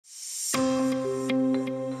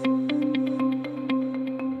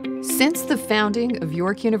Since the founding of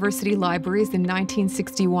York University Libraries in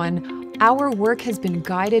 1961, our work has been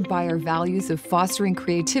guided by our values of fostering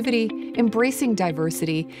creativity, embracing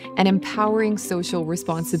diversity, and empowering social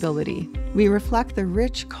responsibility. We reflect the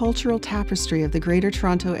rich cultural tapestry of the Greater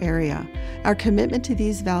Toronto Area. Our commitment to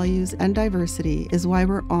these values and diversity is why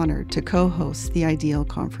we're honored to co-host the Ideal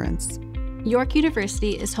Conference. York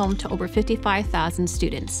University is home to over 55,000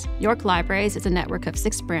 students. York Libraries is a network of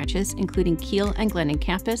 6 branches, including Keele and Glennon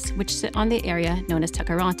campus, which sit on the area known as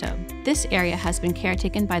Tkaronto. This area has been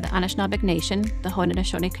caretaken by the Anishinaabeg Nation, the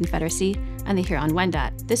Haudenosaunee Confederacy, and the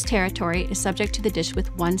Huron-Wendat. This territory is subject to the Dish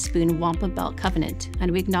with One Spoon Wampum Belt Covenant, and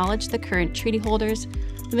we acknowledge the current treaty holders,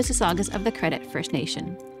 the Mississaugas of the Credit First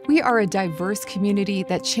Nation. We are a diverse community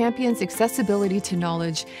that champions accessibility to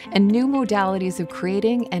knowledge and new modalities of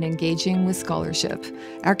creating and engaging with scholarship.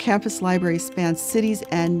 Our campus library spans cities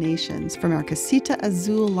and nations, from our Casita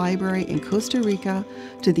Azul Library in Costa Rica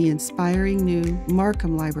to the inspiring new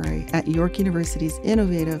Markham Library at York University's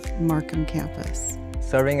innovative Markham campus.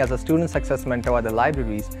 Serving as a student success mentor at the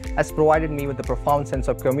libraries has provided me with a profound sense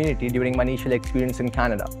of community during my initial experience in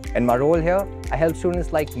Canada. In my role here, I help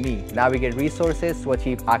students like me navigate resources to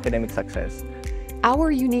achieve academic success.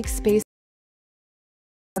 Our unique space,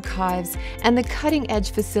 archives, and the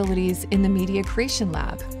cutting-edge facilities in the Media Creation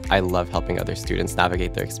Lab. I love helping other students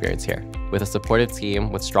navigate their experience here. With a supportive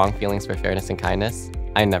team with strong feelings for fairness and kindness,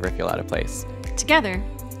 I never feel out of place. Together,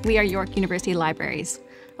 we are York University Libraries,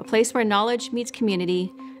 a place where knowledge meets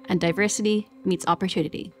community and diversity meets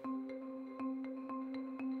opportunity.